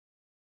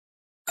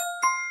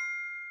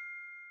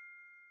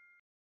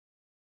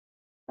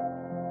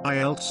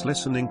IELTS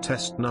Listening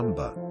Test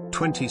number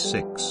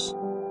 26.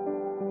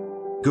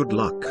 Good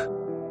luck.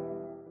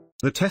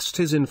 The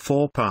test is in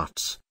 4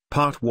 parts,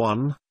 Part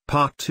 1,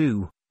 Part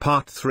 2,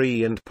 Part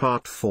 3 and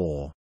Part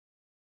 4.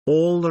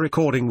 All the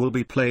recording will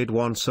be played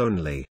once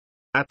only.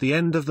 At the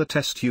end of the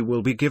test you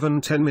will be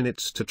given 10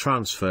 minutes to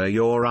transfer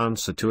your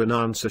answer to an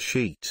answer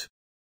sheet.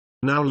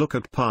 Now look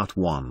at Part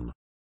 1.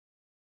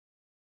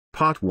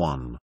 Part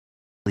 1.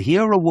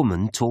 Hear a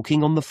woman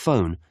talking on the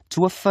phone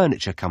to a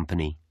furniture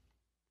company.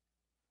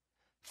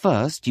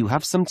 First, you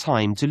have some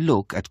time to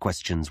look at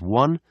questions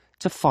 1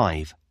 to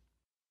 5.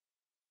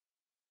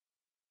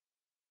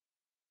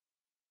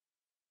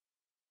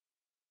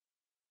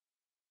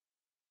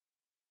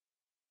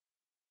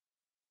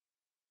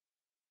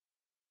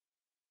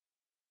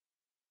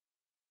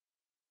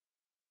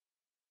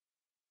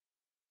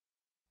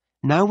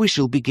 Now we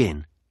shall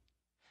begin.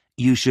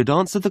 You should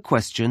answer the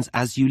questions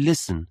as you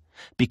listen,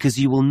 because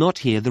you will not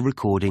hear the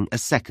recording a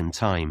second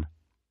time.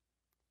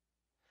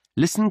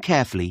 Listen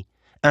carefully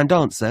and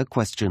answer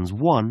questions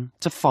 1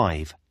 to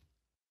 5.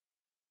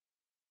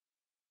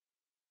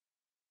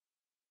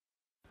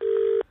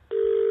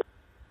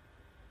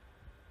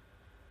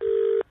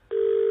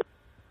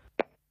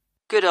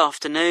 Good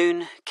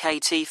afternoon,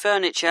 KT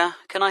Furniture.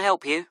 Can I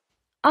help you?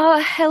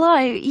 Oh, hello.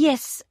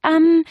 Yes,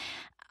 I'm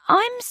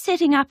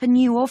setting up a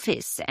new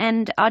office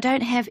and I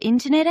don't have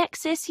internet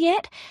access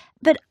yet,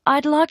 but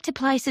I'd like to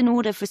place an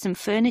order for some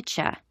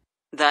furniture.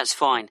 That's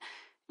fine.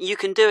 You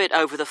can do it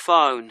over the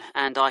phone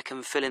and I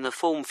can fill in the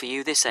form for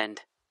you this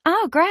end.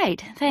 Oh,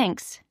 great.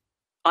 Thanks.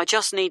 I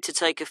just need to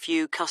take a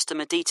few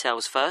customer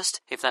details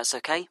first, if that's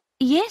okay.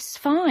 Yes,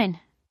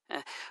 fine.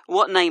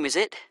 What name is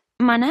it?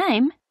 My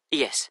name?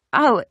 Yes.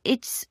 Oh,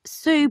 it's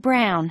Sue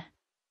Brown.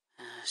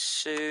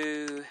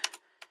 Sue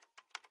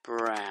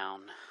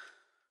Brown.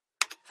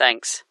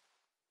 Thanks.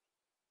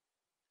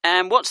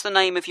 And what's the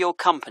name of your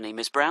company,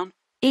 Miss Brown?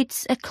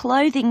 It's a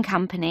clothing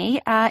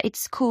company.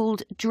 It's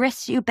called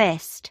Dress Your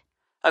Best.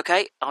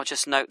 Okay, I'll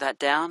just note that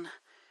down.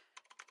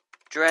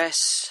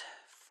 Dress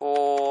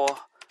for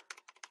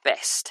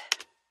best.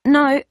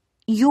 No,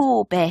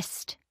 Your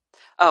Best.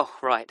 Oh,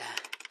 right.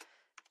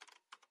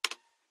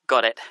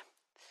 Got it.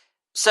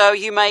 So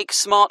you make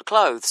smart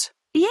clothes?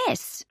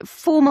 Yes,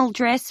 formal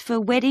dress for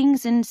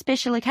weddings and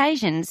special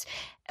occasions.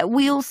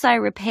 We also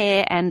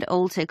repair and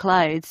alter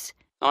clothes.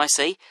 I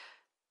see.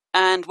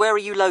 And where are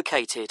you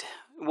located?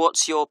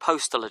 What's your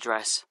postal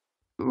address?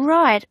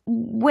 Right,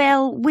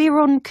 well, we're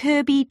on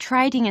Kirby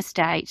Trading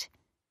Estate.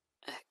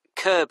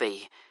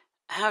 Kirby.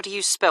 How do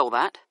you spell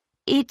that?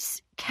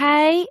 It's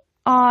Kirby.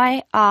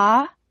 Oh,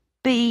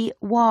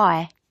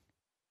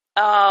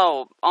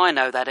 I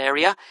know that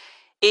area.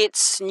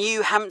 It's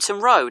New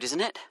Hampton Road,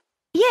 isn't it?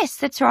 Yes,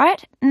 that's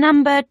right.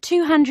 Number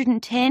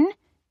 210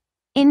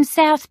 in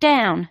South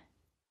Down.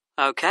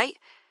 Okay.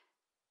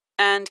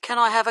 And can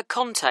I have a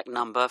contact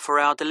number for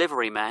our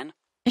delivery man?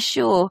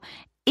 Sure.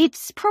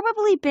 It's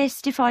probably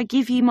best if I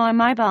give you my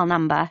mobile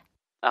number.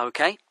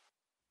 Okay.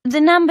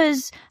 The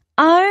number's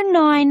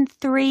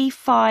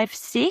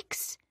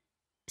 09356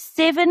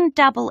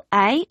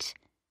 788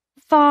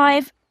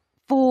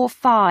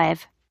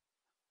 545.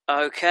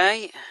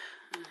 Okay.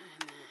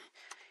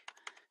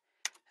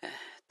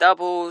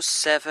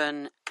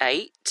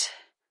 778.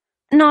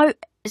 No,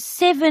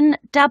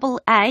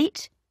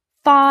 788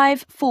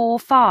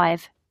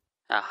 545.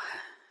 Oh.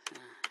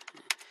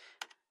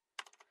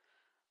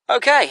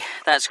 Okay,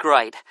 that's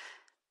great.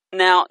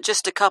 Now,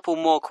 just a couple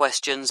more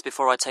questions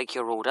before I take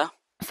your order.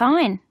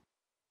 Fine.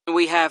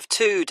 We have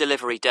 2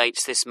 delivery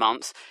dates this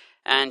month,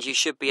 and you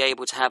should be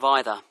able to have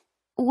either.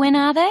 When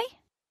are they?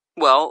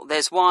 Well,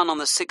 there's one on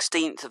the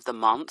 16th of the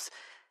month,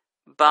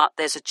 but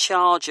there's a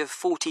charge of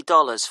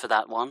 $40 for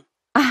that one.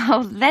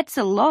 Oh, that's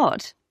a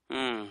lot.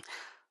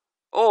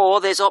 Or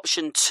there's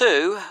option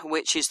 2,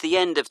 which is the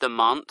end of the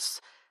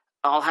month.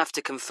 I'll have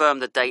to confirm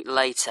the date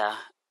later,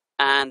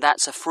 and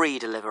that's a free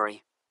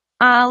delivery.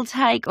 I'll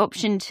take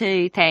option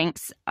 2,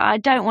 thanks. I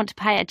don't want to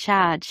pay a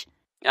charge.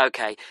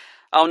 Okay,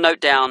 I'll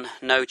note down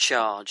no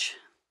charge.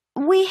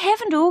 We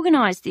haven't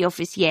organised the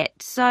office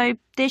yet, so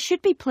there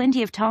should be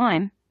plenty of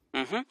time.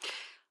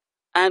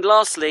 And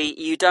lastly,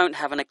 you don't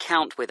have an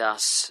account with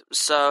us,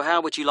 so how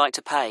would you like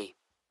to pay?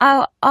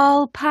 Oh,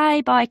 I'll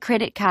pay by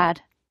credit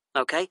card.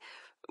 Okay,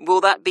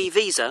 will that be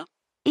Visa?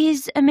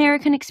 Is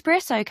American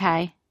Express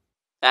okay?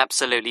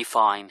 Absolutely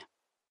fine.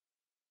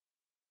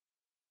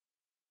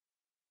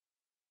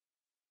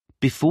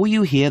 Before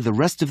you hear the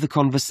rest of the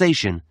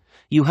conversation,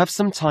 you have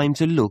some time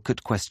to look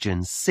at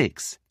questions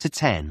 6 to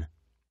 10.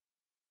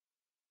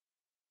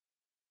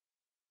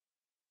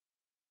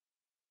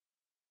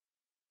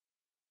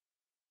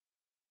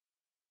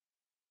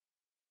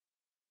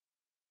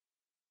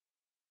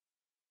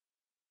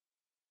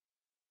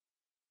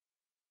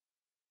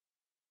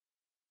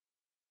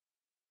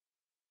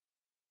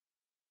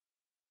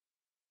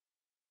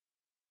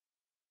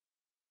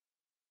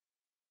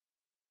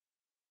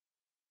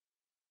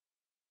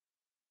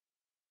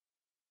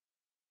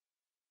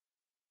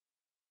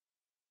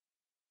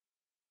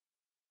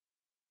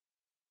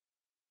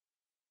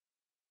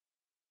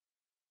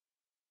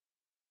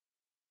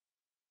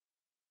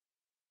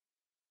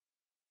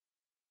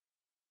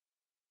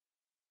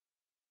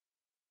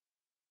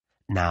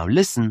 Now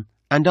listen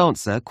and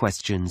answer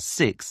questions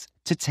 6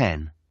 to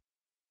 10.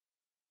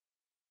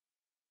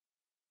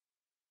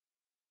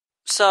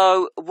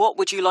 So, what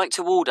would you like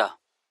to order?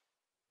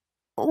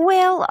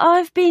 Well,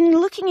 I've been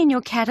looking in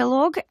your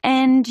catalogue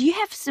and you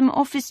have some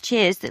office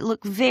chairs that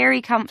look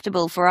very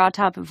comfortable for our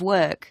type of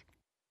work.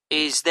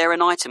 Is there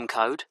an item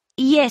code?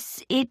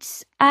 Yes,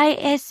 it's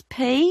ASP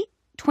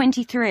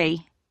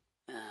 23.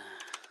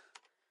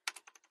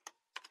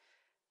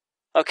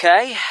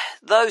 OK,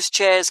 those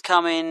chairs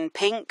come in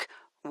pink,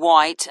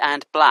 white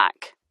and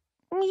black.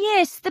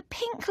 Yes, the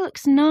pink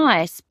looks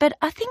nice, but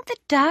I think the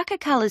darker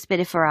colour's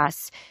better for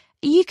us.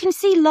 You can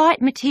see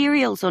light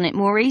materials on it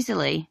more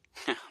easily.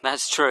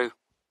 That's true.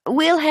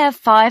 We'll have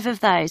 5 of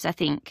those, I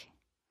think.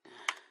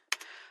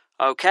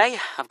 OK,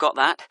 I've got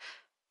that.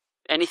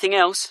 Anything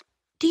else?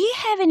 Do you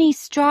have any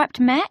striped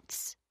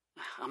mats?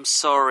 I'm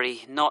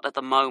sorry, not at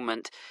the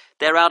moment.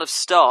 They're out of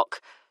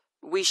stock.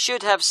 We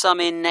should have some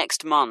in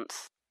next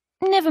month.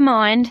 Never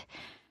mind.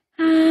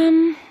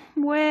 I'd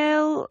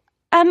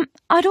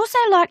also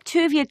like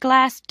 2 of your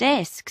glass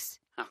desks.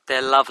 Oh,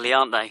 they're lovely,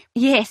 aren't they?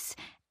 Yes.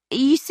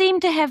 You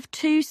seem to have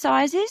 2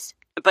 sizes?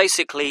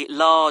 Basically,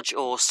 large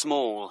or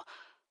small.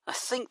 I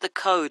think the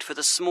code for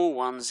the small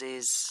ones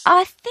is...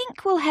 I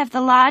think we'll have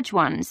the large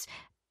ones.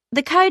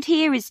 The code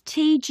here is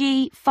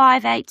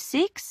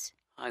TG586.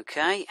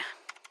 OK.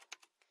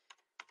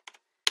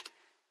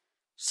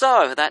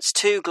 So, that's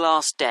 2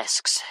 glass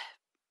desks.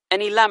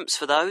 Any lamps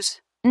for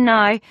those?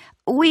 No,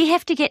 we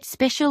have to get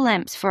special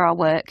lamps for our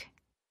work.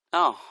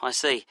 Oh, I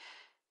see.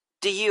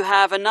 Do you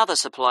have another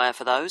supplier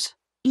for those?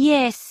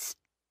 Yes.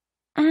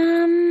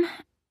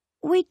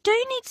 We do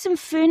need some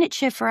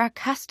furniture for our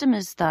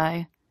customers,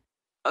 though.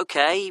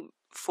 OK,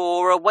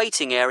 for a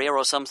waiting area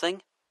or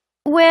something?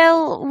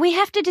 Well, we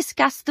have to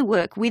discuss the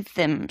work with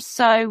them,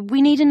 so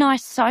we need a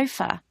nice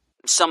sofa.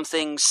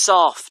 Something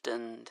soft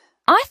and...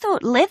 I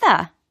thought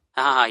leather.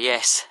 Ah,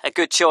 yes, a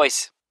good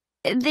choice.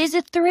 There's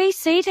a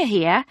 3-seater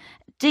here,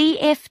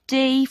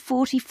 DFD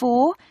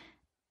 44.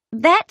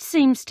 That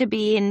seems to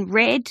be in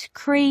red,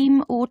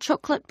 cream or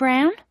chocolate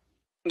brown.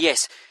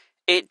 Yes,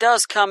 it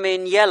does come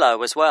in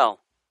yellow as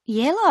well.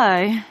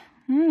 Yellow?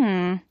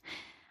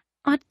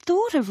 I'd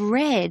thought of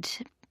red,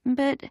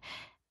 but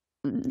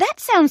that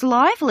sounds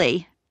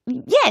lively.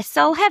 Yes,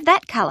 I'll have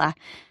that colour.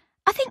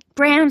 I think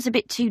brown's a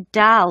bit too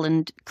dull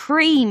and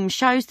cream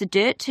shows the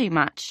dirt too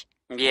much.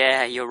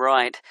 Yeah, you're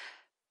right.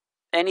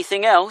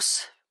 Anything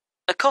else?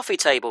 A coffee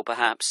table,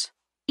 perhaps?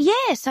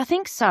 Yes, I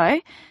think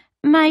so.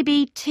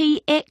 Maybe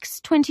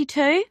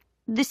TX22,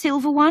 the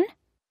silver one?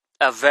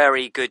 A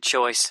very good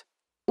choice.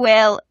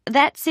 Well,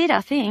 that's it,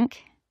 I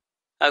think.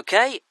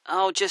 OK,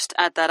 I'll just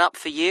add that up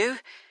for you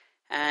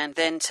and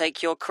then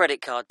take your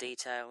credit card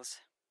details.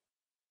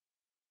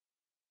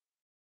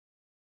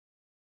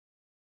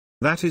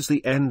 That is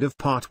the end of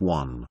part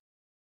 1.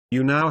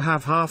 You now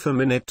have half a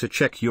minute to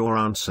check your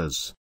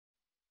answers.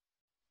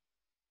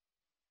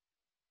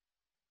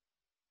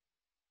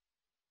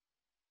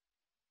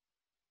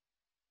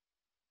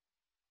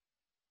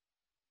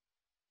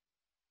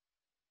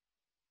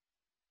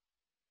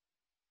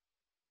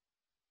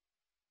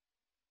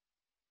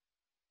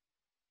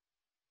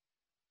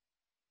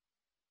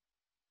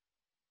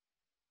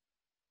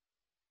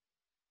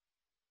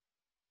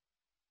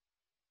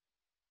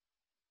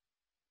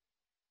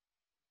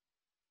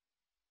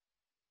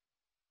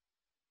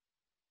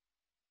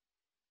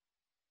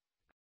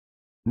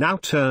 Now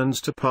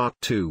turns to part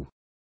 2.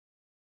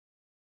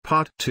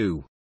 Part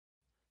 2.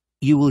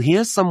 You will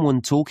hear someone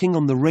talking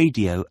on the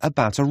radio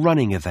about a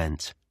running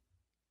event.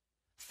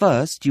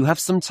 First, you have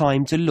some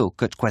time to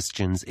look at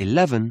questions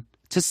 11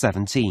 to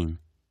 17.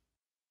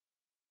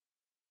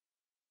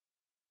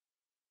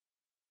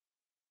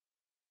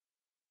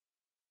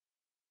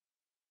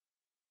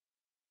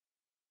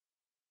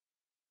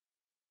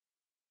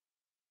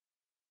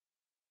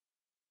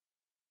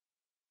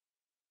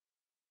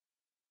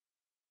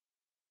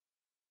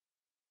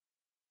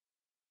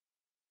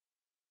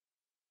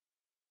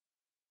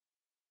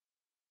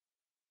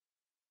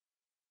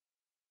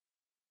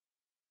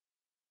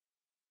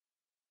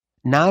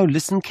 Now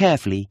listen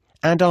carefully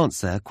and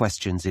answer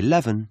questions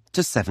 11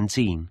 to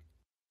 17.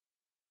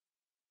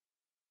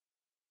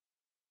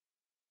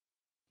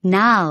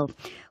 Now,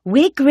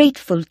 we're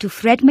grateful to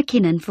Fred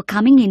McKinnon for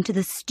coming into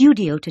the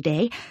studio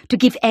today to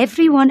give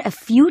everyone a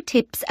few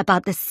tips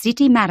about the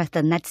City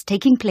Marathon that's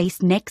taking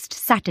place next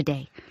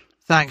Saturday.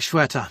 Thanks,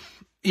 Shweta.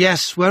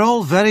 Yes, we're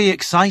all very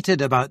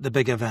excited about the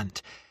big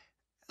event.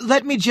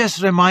 Let me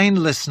just remind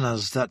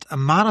listeners that a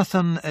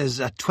marathon is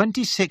a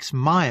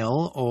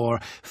 26-mile or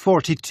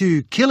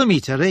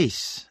 42-kilometre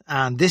race,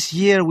 and this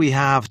year we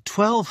have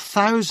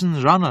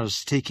 12,000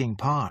 runners taking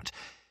part.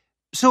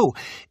 So,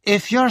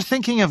 if you're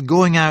thinking of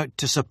going out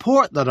to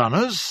support the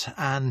runners,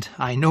 and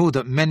I know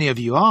that many of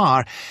you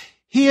are,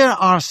 here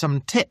are some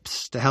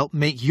tips to help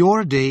make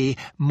your day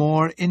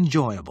more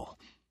enjoyable.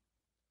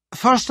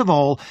 First of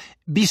all,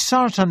 be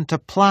certain to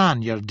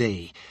plan your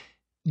day.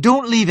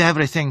 Don't leave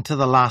everything to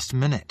the last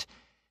minute.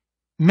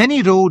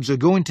 Many roads are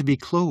going to be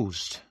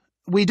closed,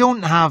 We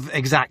don't have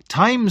exact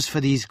times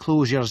for these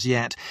closures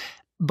yet,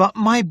 but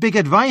my big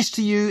advice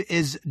to you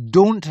is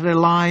don't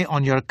rely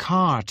on your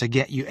car to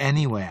get you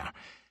anywhere.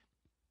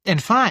 In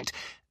fact,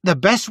 the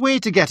best way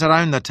to get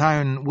around the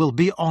town will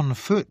be on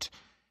foot.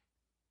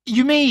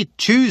 You may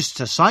choose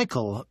to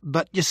cycle,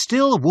 but you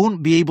still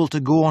won't be able to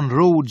go on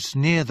roads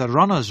near the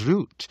runner's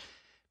route.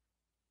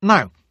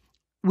 Now,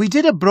 we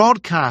did a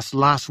broadcast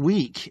last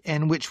week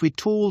in which we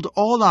told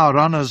all our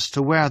runners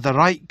to wear the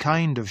right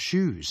kind of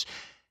shoes,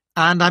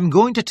 and I'm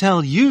going to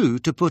tell you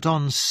to put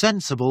on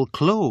sensible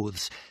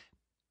clothes.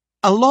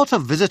 A lot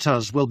of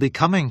visitors will be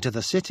coming to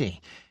the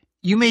city.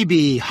 You may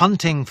be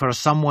hunting for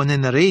someone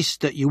in the race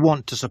that you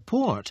want to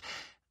support.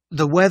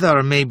 The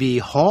weather may be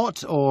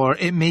hot or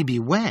it may be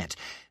wet,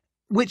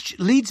 which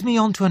leads me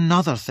on to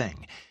another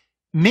thing.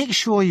 Make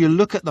sure you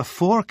look at the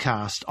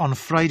forecast on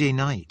Friday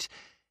night.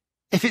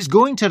 If it's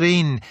going to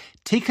rain,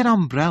 take an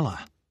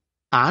umbrella.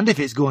 And if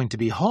it's going to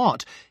be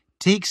hot,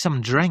 take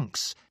some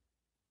drinks.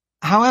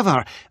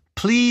 However,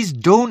 please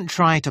don't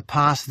try to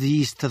pass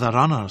these to the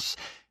runners.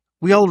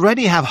 We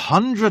already have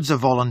hundreds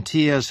of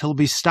volunteers who'll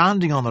be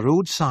standing on the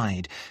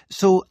roadside,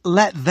 so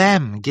let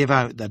them give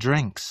out the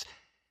drinks.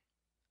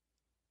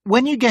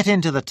 When you get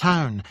into the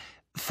town,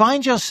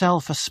 find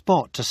yourself a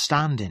spot to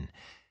stand in.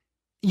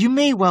 You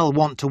may well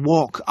want to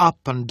walk up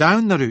and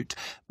down the route,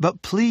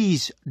 but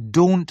please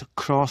don't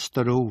cross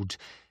the road.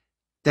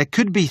 There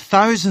could be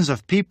thousands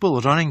of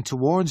people running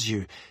towards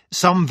you,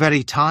 some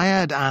very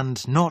tired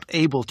and not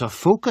able to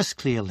focus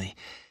clearly.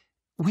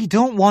 We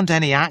don't want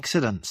any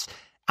accidents,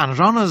 and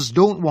runners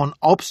don't want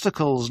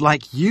obstacles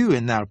like you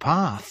in their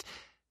path.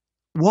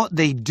 What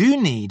they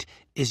do need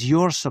is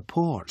your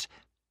support,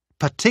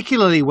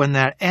 particularly when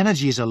their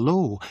energies are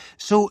low,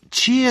 so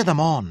cheer them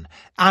on,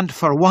 and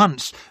for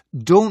once,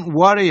 don't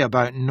worry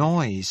about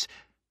noise.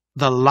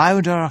 The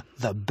louder,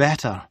 the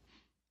better.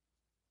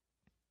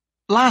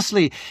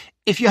 Lastly,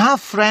 if you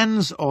have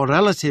friends or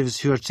relatives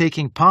who are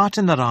taking part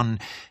in the run,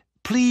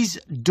 please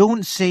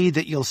don't say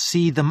that you'll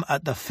see them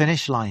at the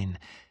finish line.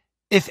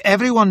 If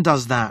everyone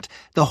does that,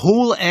 the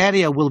whole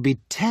area will be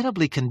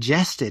terribly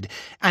congested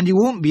and you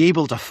won't be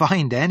able to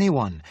find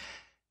anyone.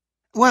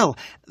 Well,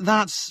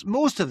 that's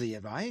most of the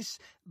advice,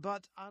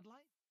 but I'd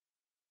like...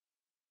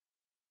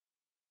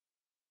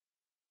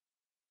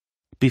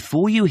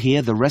 Before you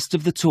hear the rest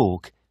of the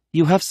talk,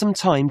 you have some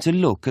time to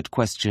look at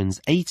questions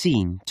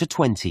 18 to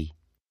 20.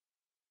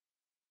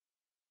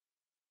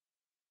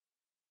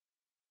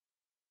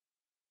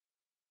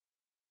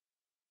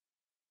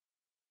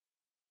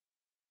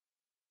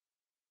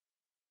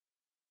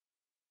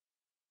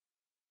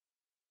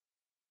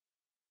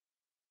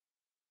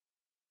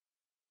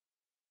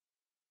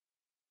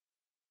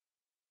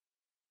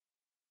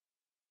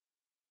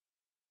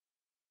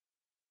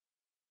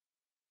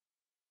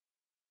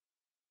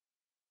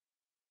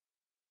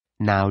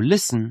 Now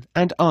listen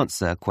and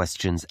answer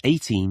questions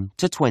 18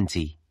 to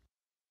 20.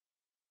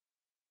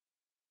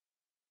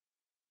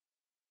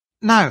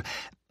 Now,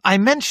 I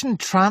mentioned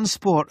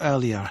transport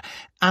earlier,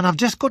 and I've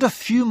just got a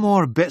few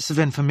more bits of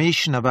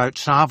information about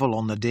travel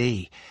on the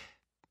day.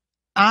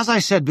 As I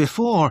said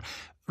before,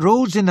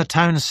 roads in the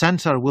town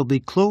centre will be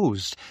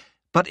closed,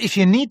 but if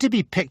you need to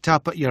be picked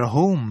up at your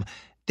home,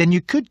 then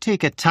you could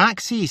take a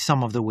taxi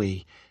some of the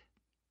way.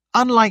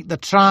 Unlike the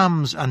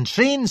trams and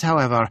trains,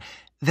 however,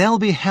 they'll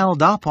be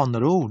held up on the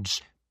roads,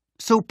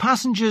 so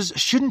passengers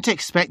shouldn't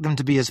expect them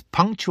to be as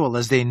punctual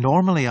as they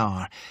normally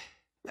are.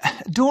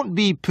 Don't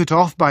be put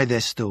off by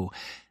this, though.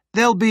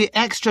 There'll be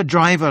extra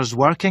drivers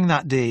working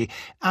that day,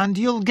 and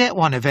you'll get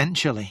one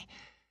eventually.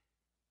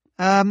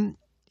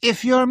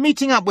 If you're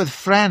meeting up with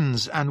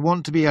friends and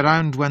want to be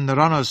around when the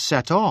runners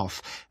set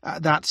off,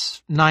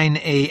 that's 9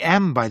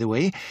 a.m. by the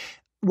way,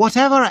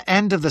 whatever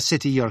end of the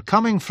city you're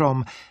coming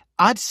from,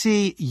 I'd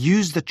say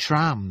use the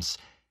trams.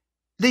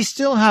 They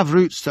still have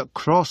routes that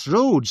cross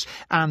roads,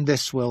 and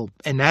this will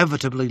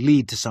inevitably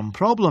lead to some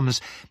problems,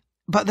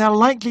 but they're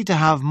likely to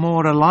have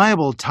more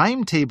reliable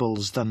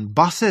timetables than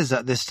buses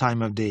at this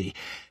time of day.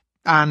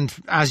 And,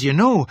 as you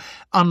know,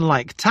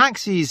 unlike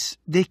taxis,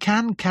 they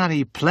can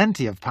carry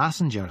plenty of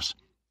passengers.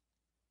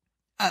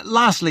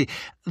 Lastly,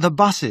 the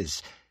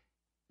buses.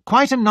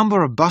 Quite a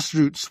number of bus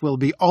routes will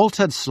be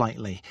altered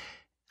slightly,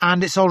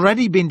 and it's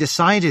already been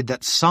decided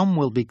that some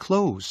will be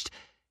closed.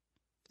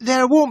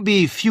 There won't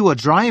be fewer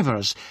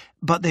drivers,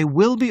 but they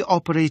will be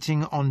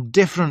operating on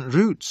different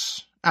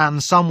routes,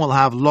 and some will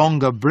have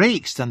longer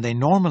breaks than they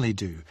normally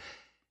do.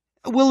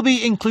 We'll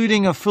be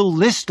including a full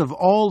list of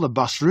all the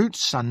bus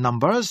routes and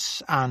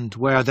numbers, and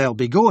where they'll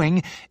be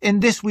going, in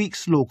this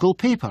week's local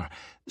paper,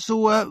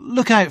 so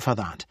look out for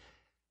that.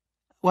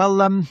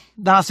 Well,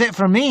 that's it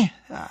from me.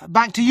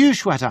 Back to you,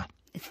 Shweta.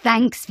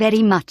 Thanks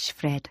very much,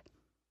 Fred.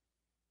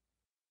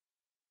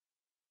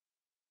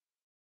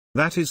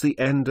 That is the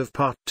end of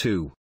part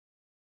 2.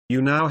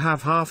 You now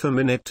have half a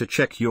minute to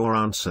check your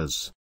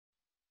answers.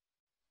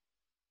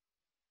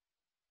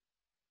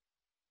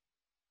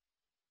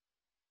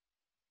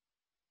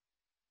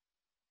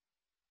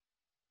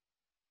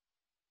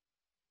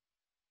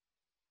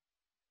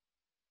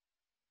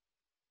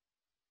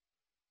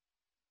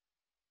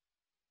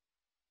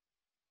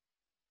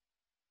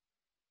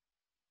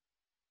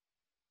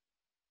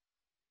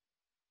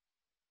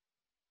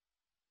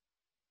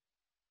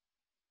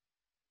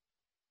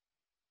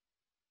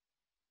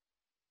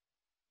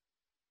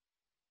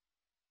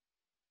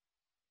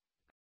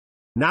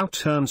 Now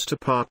turns to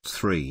Part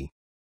 3.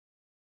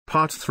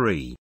 Part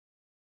 3.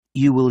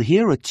 You will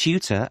hear a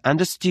tutor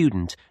and a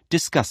student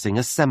discussing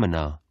a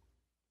seminar.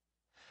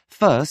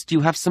 First,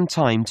 you have some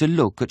time to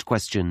look at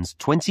questions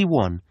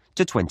 21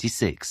 to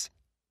 26.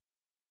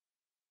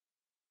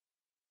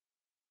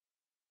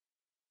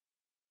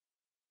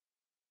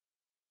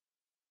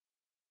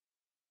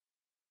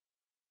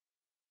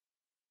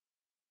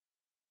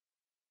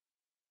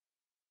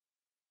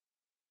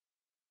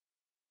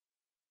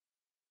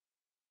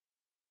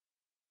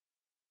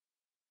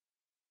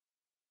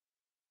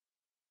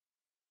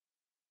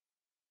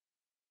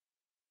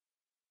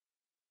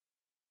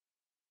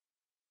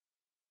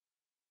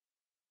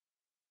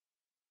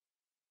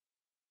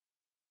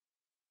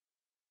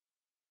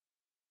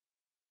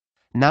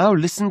 Now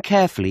listen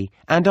carefully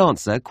and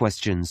answer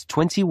questions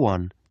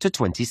 21 to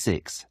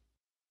 26.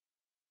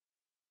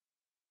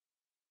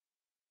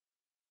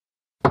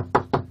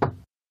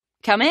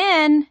 Come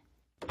in.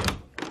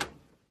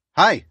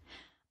 Hi.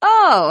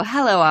 Oh,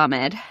 hello,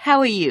 Ahmed. How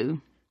are you?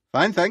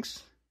 Fine,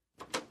 thanks.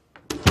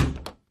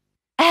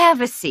 Have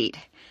a seat.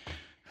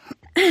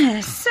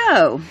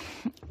 So,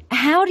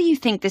 how do you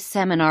think the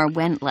seminar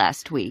went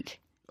last week?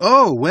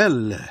 Oh,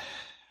 well,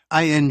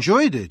 I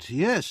enjoyed it,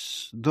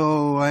 yes,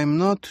 though I'm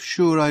not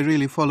sure I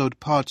really followed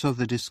parts of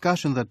the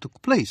discussion that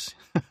took place.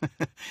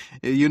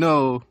 You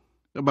know,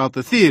 about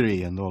the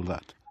theory and all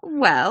that.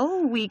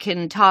 Well, we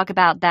can talk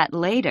about that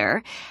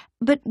later.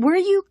 But were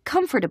you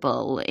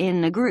comfortable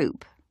in a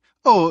group?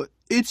 Oh,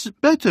 it's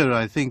better,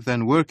 I think,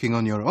 than working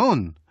on your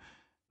own,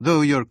 though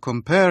you're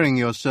comparing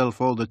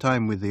yourself all the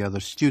time with the other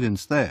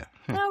students there.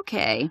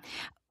 Okay.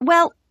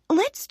 Well,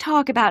 let's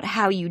talk about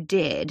how you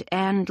did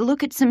and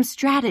look at some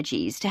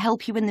strategies to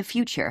help you in the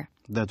future.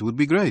 That would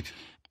be great.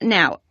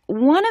 Now,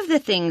 one of the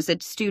things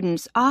that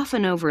students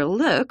often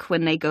overlook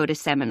when they go to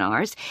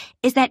seminars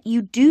is that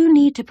you do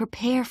need to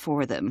prepare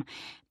for them.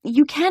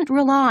 You can't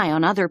rely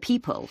on other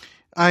people.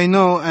 I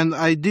know, and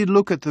I did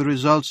look at the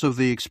results of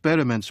the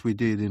experiments we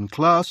did in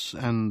class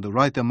and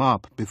write them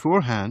up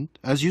beforehand,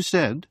 as you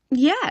said.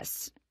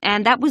 Yes,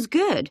 and that was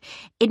good.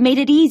 It made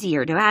it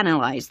easier to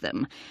analyze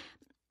them.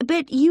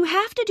 But you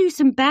have to do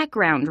some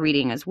background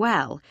reading as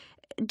well.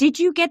 Did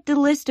you get the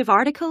list of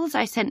articles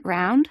I sent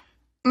round?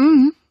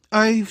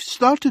 I've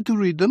started to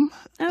read them.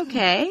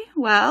 Okay,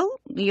 well,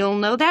 you'll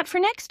know that for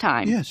next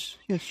time. Yes,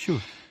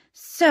 sure.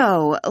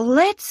 So,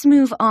 let's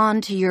move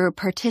on to your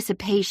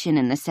participation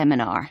in the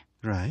seminar.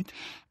 Right.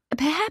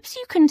 Perhaps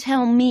you can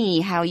tell me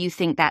how you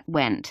think that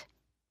went.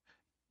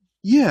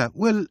 Yeah,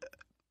 well,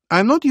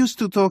 I'm not used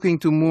to talking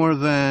to more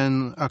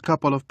than a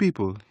couple of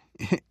people.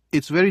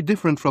 It's very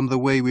different from the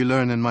way we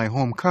learn in my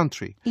home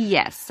country.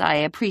 Yes, I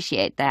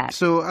appreciate that.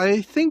 So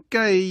I think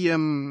I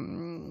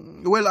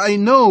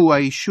know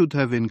I should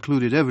have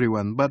included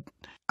everyone, but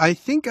I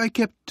think I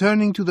kept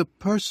turning to the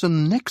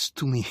person next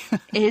to me.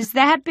 Is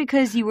that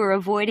because you were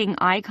avoiding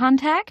eye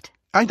contact?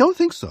 I don't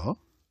think so.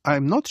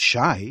 I'm not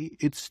shy.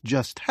 It's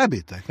just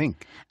habit, I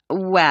think.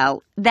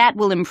 Well, that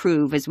will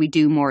improve as we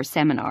do more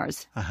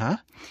seminars. Uh-huh.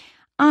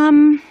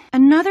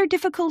 Another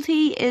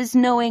difficulty is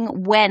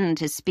knowing when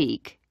to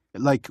speak.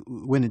 Like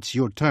when it's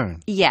your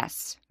turn.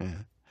 Yes.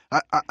 Yeah.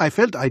 I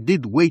felt I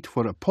did wait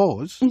for a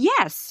pause.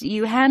 Yes,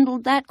 you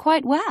handled that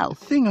quite well.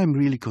 The thing I'm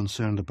really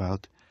concerned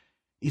about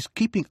is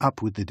keeping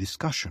up with the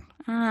discussion.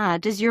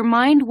 Does your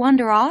mind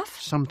wander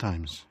off?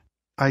 Sometimes.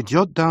 I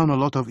jot down a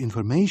lot of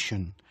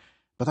information,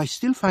 but I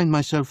still find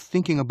myself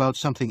thinking about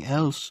something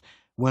else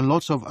when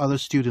lots of other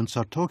students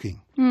are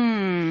talking.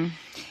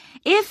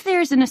 If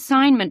there's an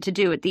assignment to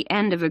do at the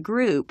end of a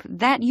group,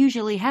 that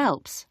usually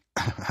helps.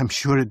 I'm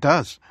sure it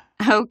does.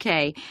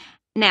 Okay.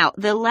 Now,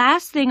 the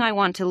last thing I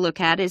want to look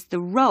at is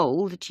the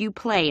role that you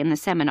play in the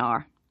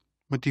seminar.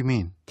 What do you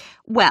mean?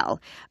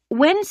 Well,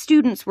 when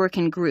students work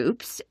in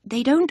groups,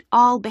 they don't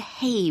all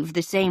behave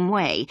the same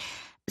way.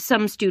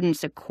 Some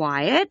students are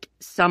quiet,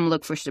 some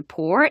look for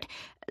support,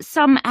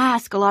 some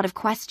ask a lot of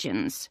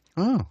questions.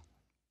 Oh,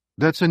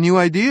 that's a new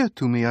idea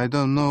to me. I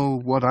don't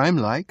know what I'm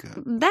like.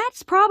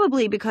 That's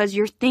probably because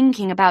you're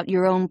thinking about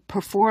your own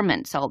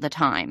performance all the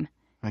time.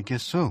 I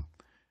guess so.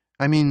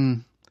 I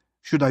mean,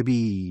 should I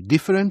be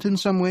different in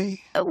some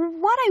way?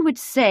 What I would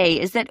say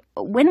is that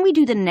when we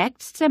do the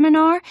next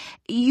seminar,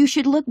 you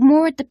should look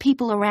more at the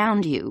people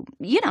around you.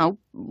 You know,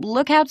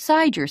 look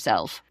outside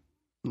yourself.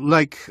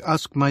 Like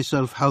ask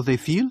myself how they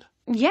feel?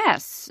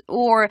 Yes,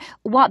 or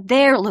what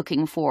they're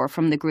looking for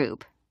from the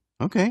group.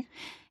 Okay.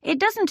 It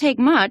doesn't take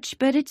much,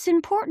 but it's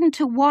important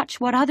to watch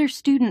what other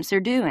students are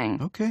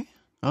doing. Okay,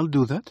 I'll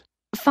do that.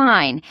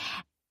 Fine.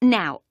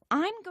 Now,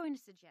 I'm going to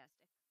suggest...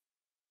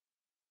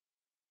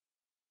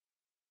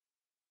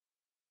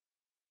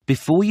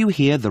 Before you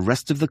hear the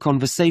rest of the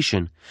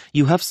conversation,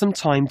 you have some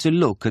time to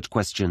look at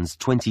questions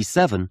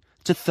 27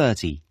 to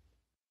 30.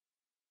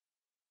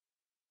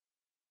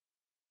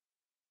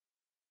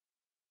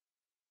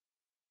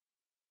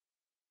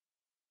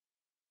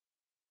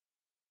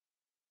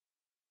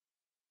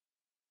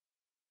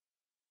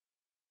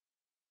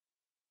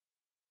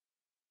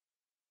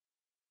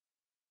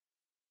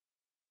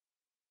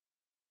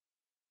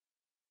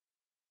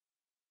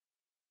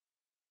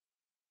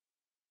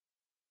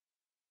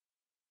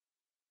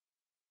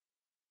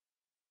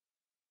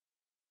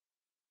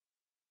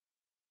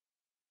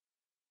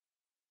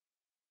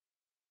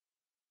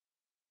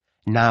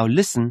 Now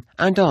listen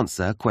and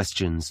answer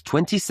questions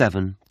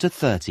 27 to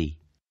 30.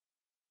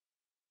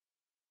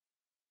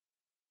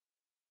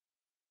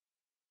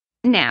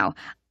 Now,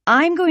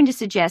 I'm going to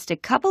suggest a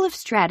couple of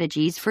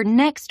strategies for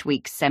next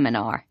week's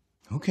seminar.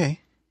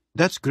 Okay.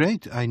 That's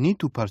great. I need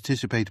to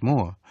participate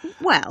more.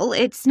 Well,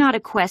 it's not a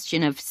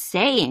question of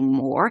saying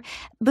more,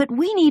 but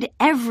we need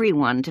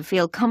everyone to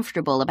feel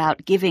comfortable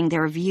about giving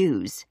their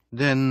views.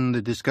 Then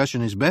the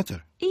discussion is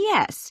better.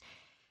 Yes.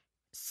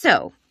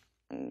 So,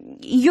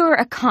 you're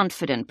a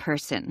confident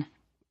person.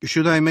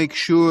 Should I make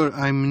sure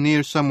I'm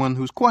near someone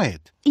who's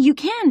quiet? You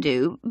can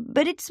do,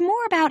 but it's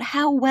more about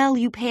how well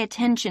you pay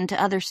attention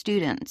to other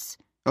students.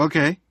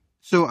 Okay.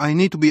 So I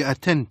need to be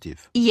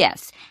attentive.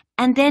 Yes,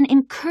 and then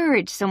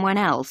encourage someone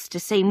else to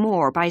say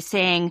more by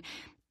saying,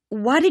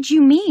 "What did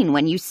you mean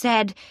when you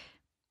said,"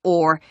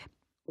 or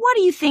 "What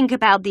do you think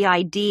about the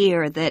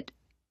idea that..."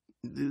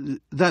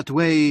 That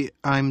way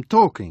I'm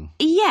talking.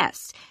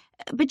 Yes,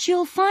 but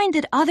you'll find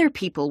that other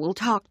people will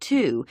talk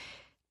too.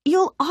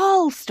 You'll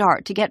all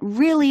start to get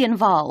really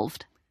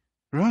involved.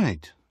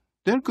 Right.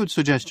 They're good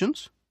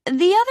suggestions.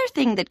 The other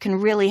thing that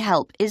can really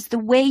help is the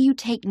way you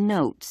take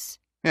notes.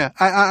 Yeah,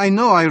 I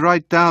know I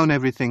write down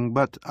everything,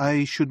 but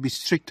I should be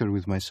stricter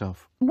with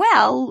myself.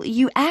 Well,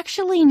 you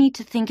actually need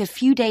to think a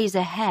few days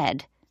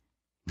ahead.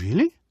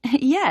 Really?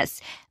 Yes.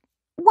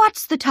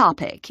 What's the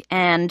topic?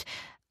 And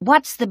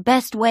what's the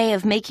best way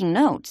of making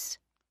notes?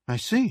 I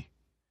see.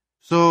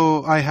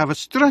 So I have a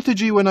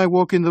strategy when I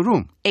walk in the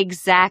room.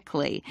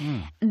 Exactly.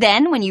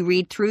 Then when you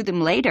read through them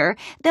later,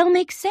 they'll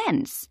make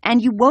sense,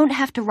 and you won't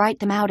have to write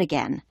them out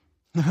again.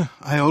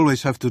 I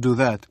always have to do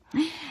that.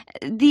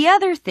 The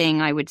other thing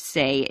I would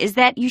say is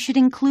that you should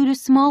include a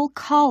small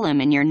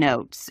column in your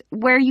notes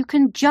where you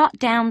can jot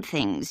down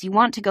things you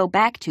want to go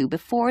back to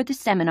before the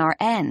seminar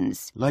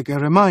ends. Like a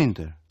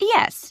reminder.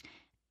 Yes.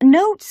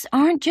 Notes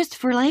aren't just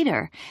for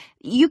later.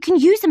 You can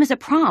use them as a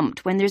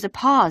prompt when there's a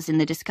pause in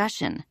the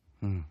discussion.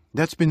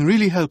 That's been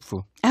really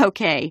helpful.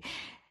 Okay.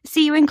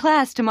 See you in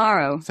class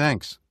tomorrow.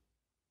 Thanks.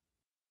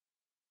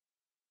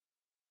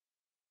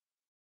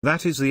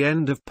 That is the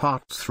end of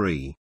part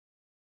 3.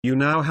 You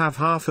now have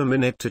half a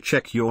minute to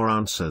check your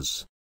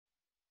answers.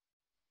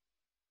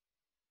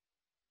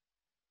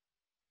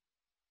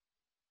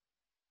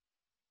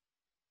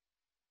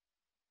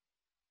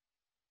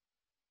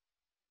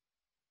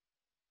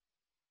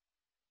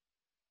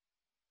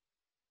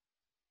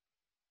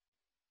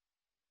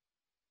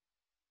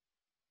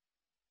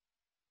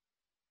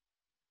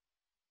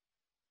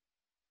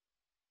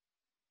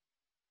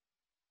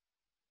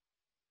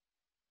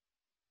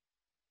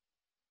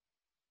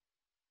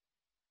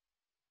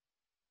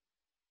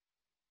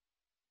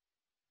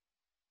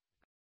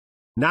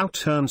 Now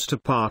turns to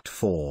part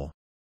 4.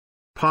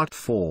 Part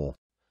 4.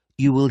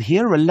 You will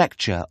hear a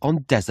lecture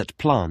on desert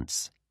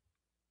plants.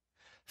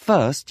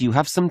 First, you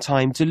have some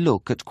time to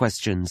look at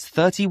questions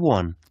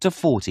 31 to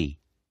 40.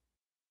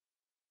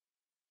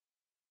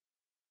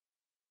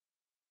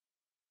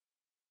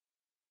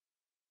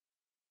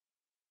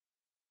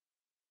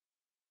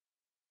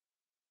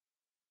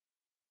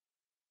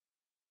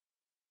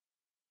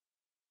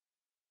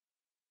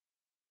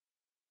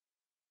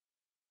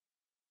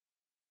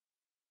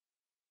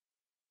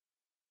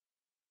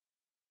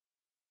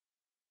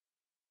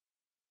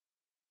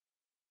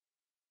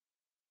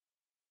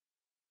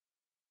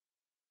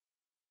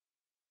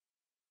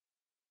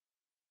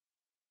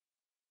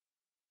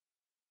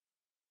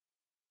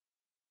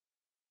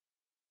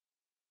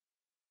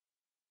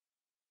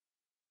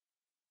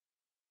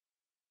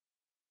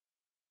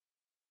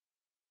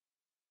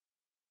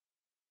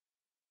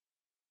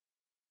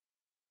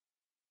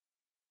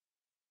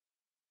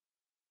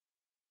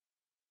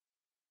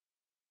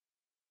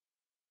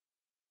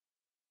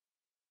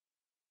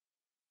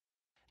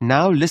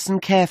 Now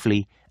listen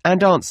carefully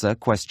and answer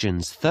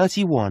questions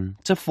 31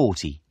 to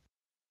 40.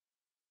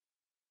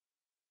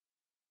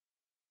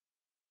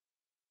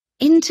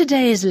 In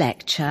today's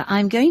lecture,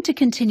 I'm going to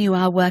continue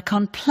our work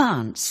on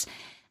plants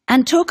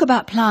and talk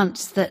about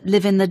plants that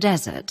live in the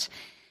desert.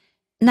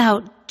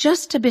 Now,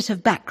 just a bit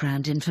of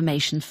background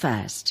information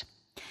first.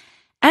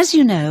 As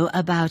you know,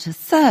 about a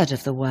third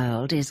of the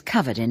world is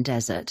covered in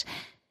desert,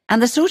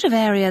 and the sort of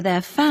area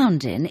they're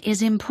found in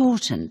is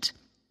important.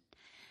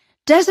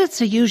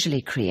 Deserts are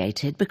usually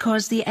created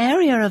because the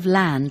area of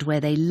land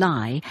where they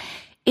lie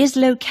is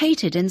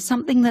located in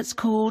something that's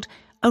called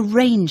a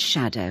rain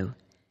shadow.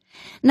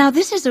 Now,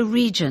 this is a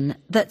region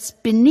that's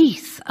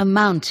beneath a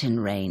mountain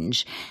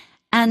range,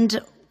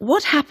 and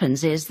what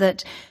happens is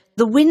that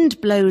the wind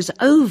blows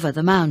over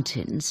the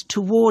mountains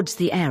towards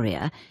the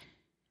area,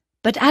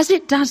 but as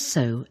it does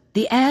so,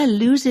 the air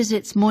loses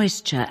its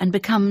moisture and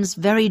becomes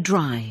very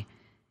dry.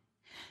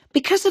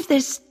 Because of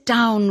this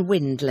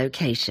downwind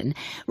location,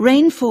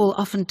 rainfall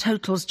often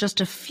totals just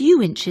a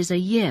few inches a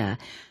year,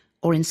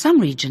 or in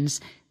some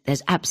regions,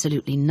 there's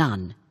absolutely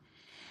none.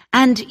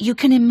 And you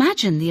can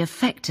imagine the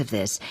effect of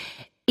this.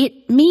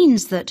 It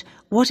means that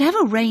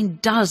whatever rain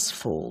does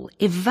fall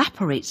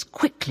evaporates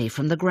quickly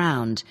from the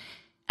ground,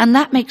 and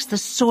that makes the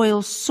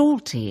soil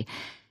salty,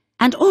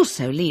 and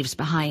also leaves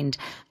behind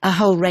a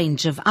whole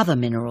range of other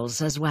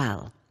minerals as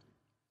well.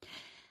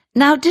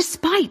 Now,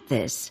 despite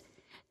this,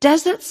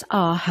 deserts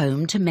are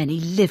home to many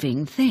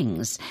living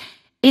things.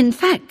 In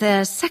fact,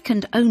 they're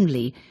second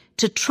only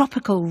to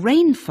tropical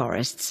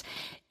rainforests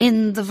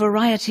in the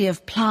variety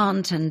of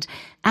plant and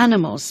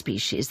animal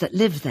species that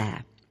live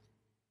there.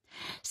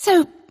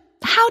 So,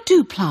 how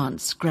do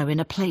plants grow in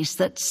a place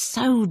that's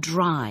so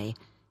dry?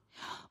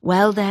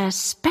 Well, they're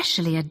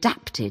specially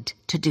adapted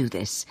to do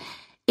this.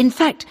 In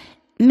fact,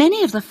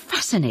 many of the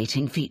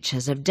fascinating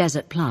features of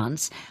desert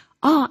plants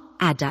are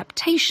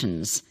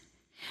adaptations.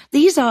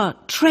 These are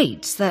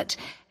traits that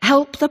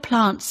help the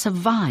plant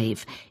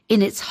survive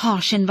in its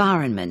harsh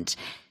environment.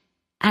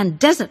 And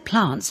desert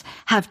plants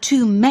have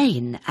two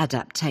main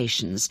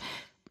adaptations.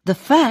 The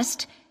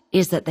first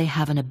is that they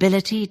have an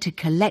ability to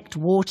collect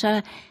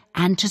water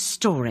and to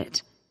store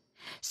it.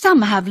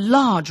 Some have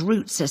large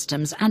root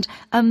systems and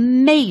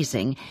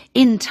amazing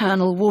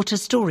internal water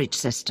storage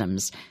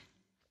systems.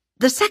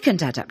 The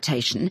second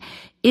adaptation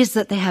is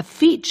that they have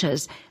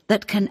features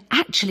that can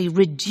actually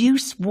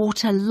reduce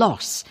water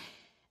loss,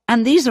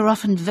 and these are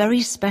often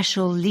very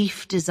special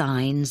leaf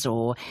designs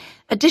or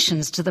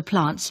additions to the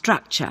plant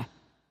structure.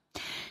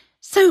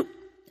 So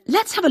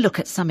let's have a look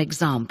at some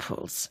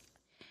examples.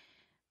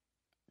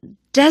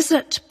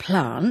 Desert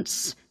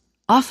plants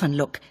often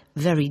look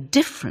very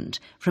different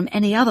from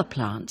any other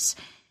plants.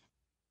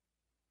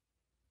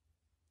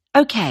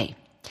 Okay,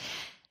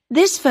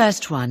 this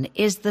first one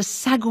is the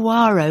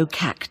saguaro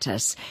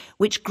cactus,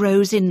 which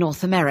grows in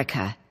North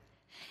America.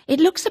 It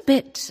looks a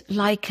bit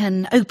like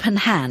an open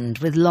hand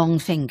with long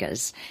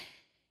fingers.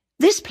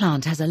 This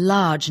plant has a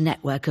large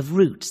network of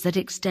roots that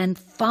extend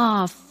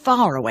far,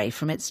 far away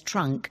from its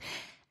trunk,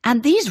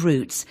 and these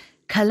roots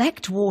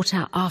collect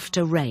water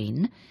after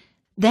rain.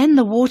 Then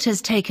the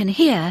water's taken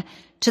here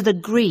to the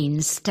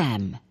green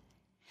stem.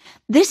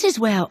 This is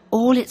where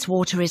all its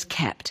water is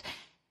kept,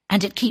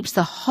 and it keeps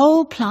the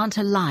whole plant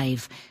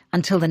alive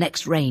until the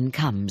next rain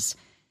comes.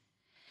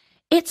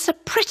 It's a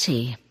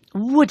pretty,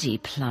 woody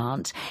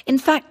plant. In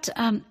fact,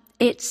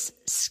 its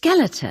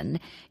skeleton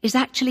is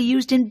actually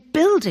used in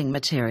building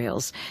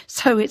materials,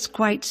 so it's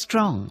quite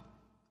strong.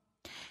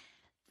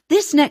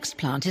 This next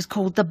plant is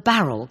called the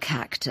barrel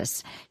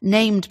cactus,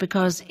 named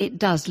because it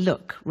does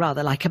look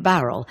rather like a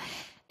barrel.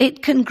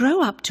 It can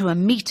grow up to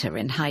 1 metre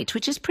in height,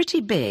 which is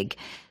pretty big,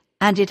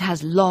 and it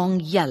has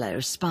long yellow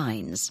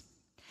spines.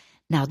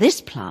 Now,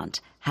 this plant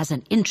has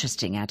an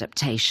interesting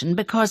adaptation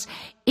because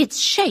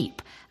its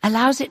shape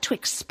allows it to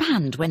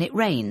expand when it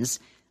rains,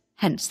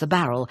 hence the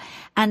barrel,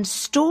 and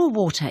store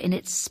water in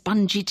its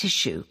spongy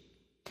tissue.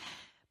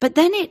 But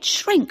then it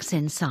shrinks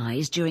in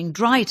size during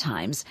dry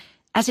times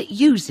as it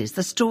uses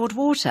the stored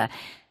water,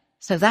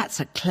 so that's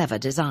a clever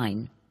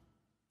design.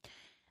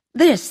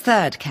 This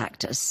third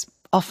cactus,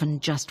 often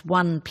just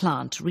one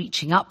plant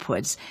reaching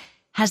upwards,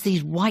 has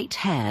these white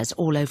hairs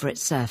all over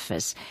its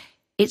surface.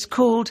 It's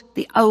called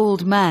the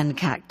old man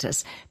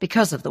cactus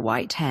because of the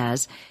white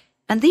hairs,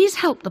 and these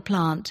help the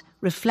plant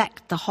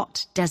reflect the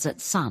hot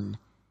desert sun.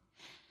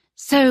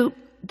 So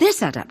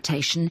this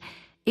adaptation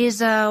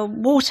is a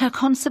water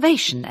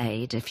conservation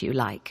aid, if you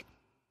like.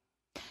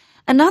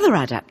 Another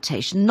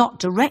adaptation, not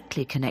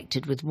directly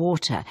connected with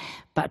water,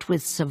 but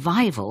with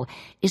survival,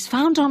 is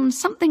found on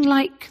something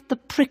like the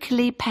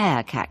prickly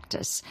pear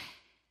cactus.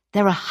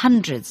 There are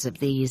hundreds of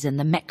these in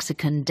the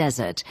Mexican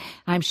desert.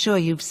 I'm sure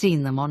you've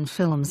seen them on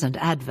films and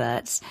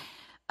adverts.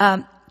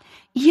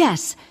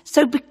 Yes,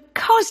 so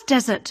because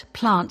desert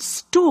plants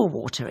store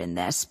water in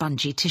their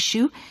spongy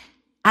tissue,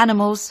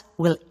 animals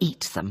will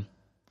eat them.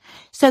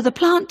 So the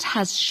plant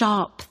has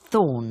sharp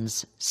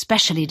thorns,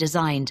 specially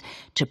designed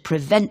to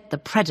prevent the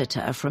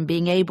predator from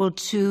being able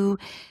to,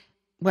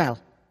 well,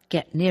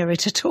 get near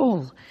it at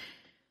all.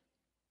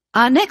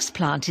 Our next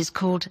plant is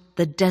called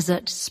the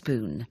desert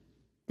spoon.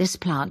 This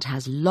plant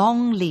has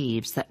long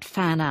leaves that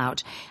fan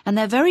out, and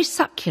they're very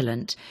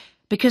succulent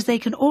because they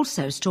can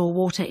also store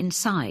water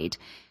inside.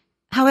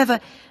 However,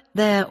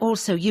 they're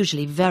also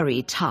usually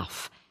very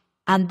tough,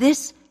 and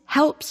this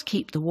helps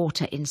keep the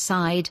water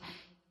inside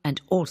and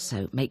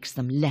also makes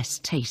them less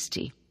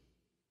tasty.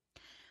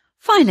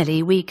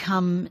 Finally, we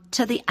come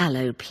to the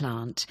aloe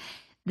plant.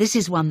 This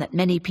is one that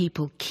many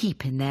people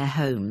keep in their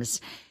homes.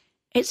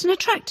 It's an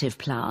attractive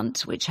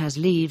plant which has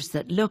leaves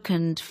that look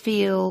and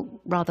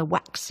feel rather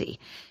waxy.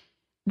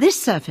 This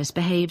surface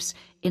behaves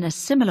in a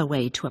similar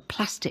way to a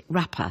plastic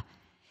wrapper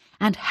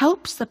and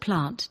helps the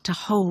plant to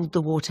hold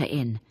the water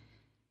in.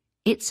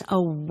 It's a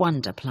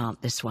wonder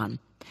plant, this one.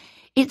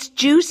 Its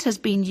juice has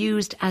been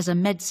used as a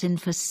medicine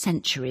for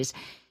centuries,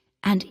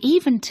 and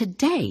even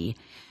today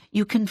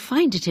you can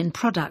find it in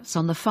products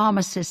on the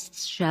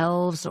pharmacist's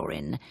shelves or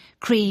in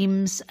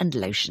creams and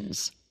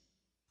lotions.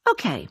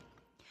 OK,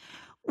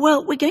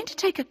 well, we're going to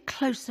take a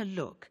closer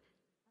look.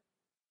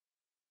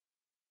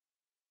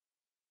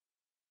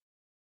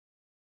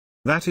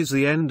 That is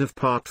the end of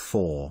part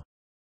 4.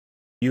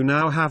 You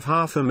now have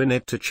half a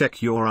minute to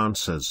check your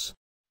answers.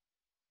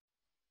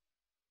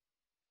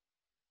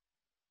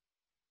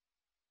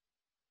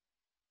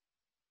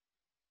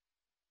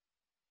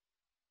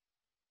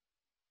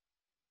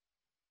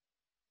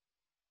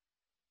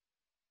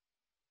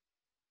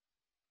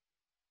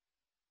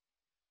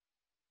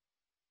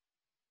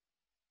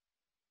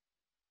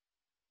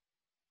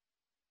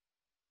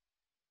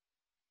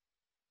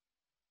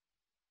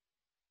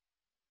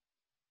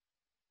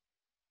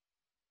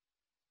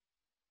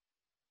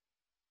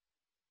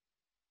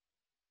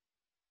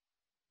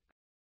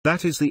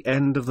 That is the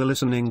end of the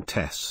listening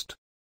test.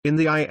 In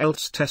the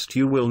IELTS test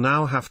you will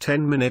now have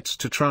 10 minutes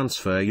to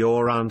transfer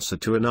your answer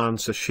to an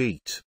answer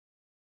sheet.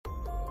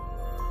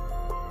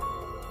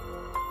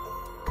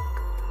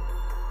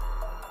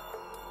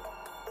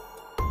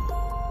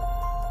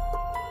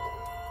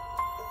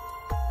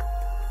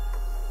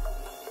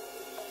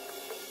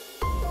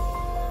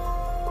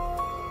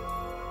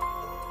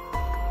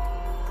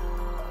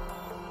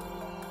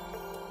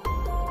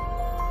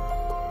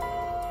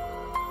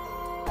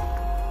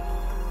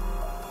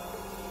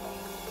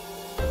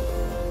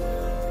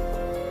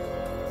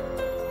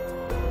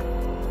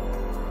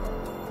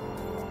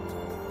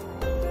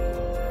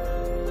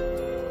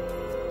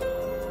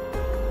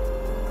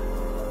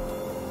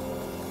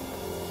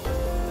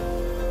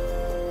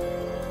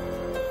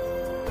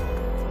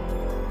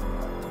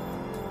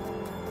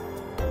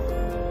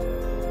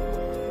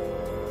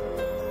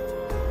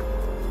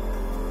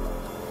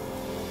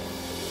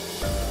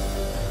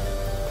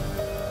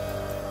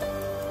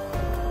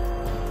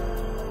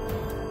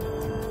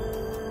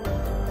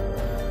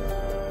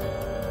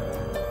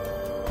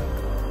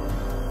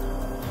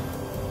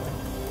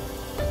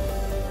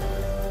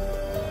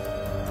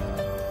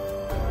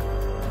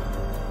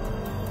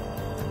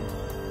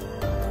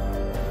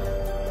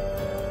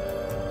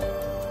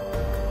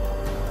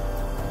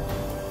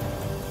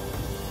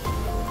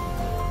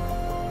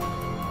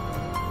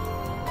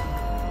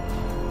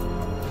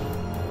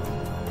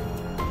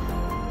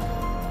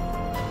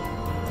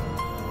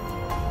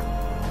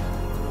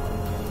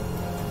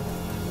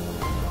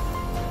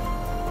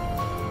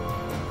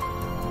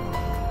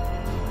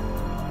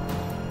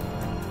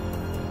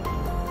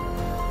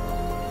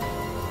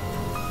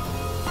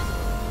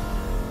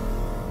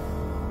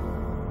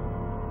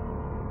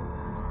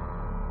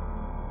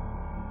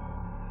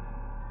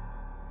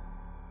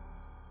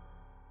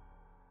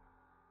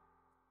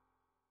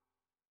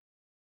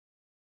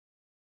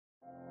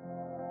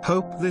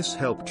 Hope this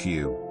helped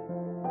you.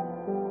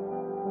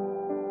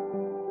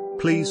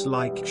 Please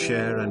like,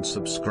 share and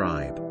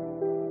subscribe.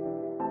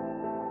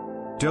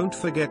 Don't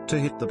forget to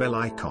hit the bell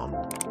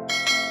icon.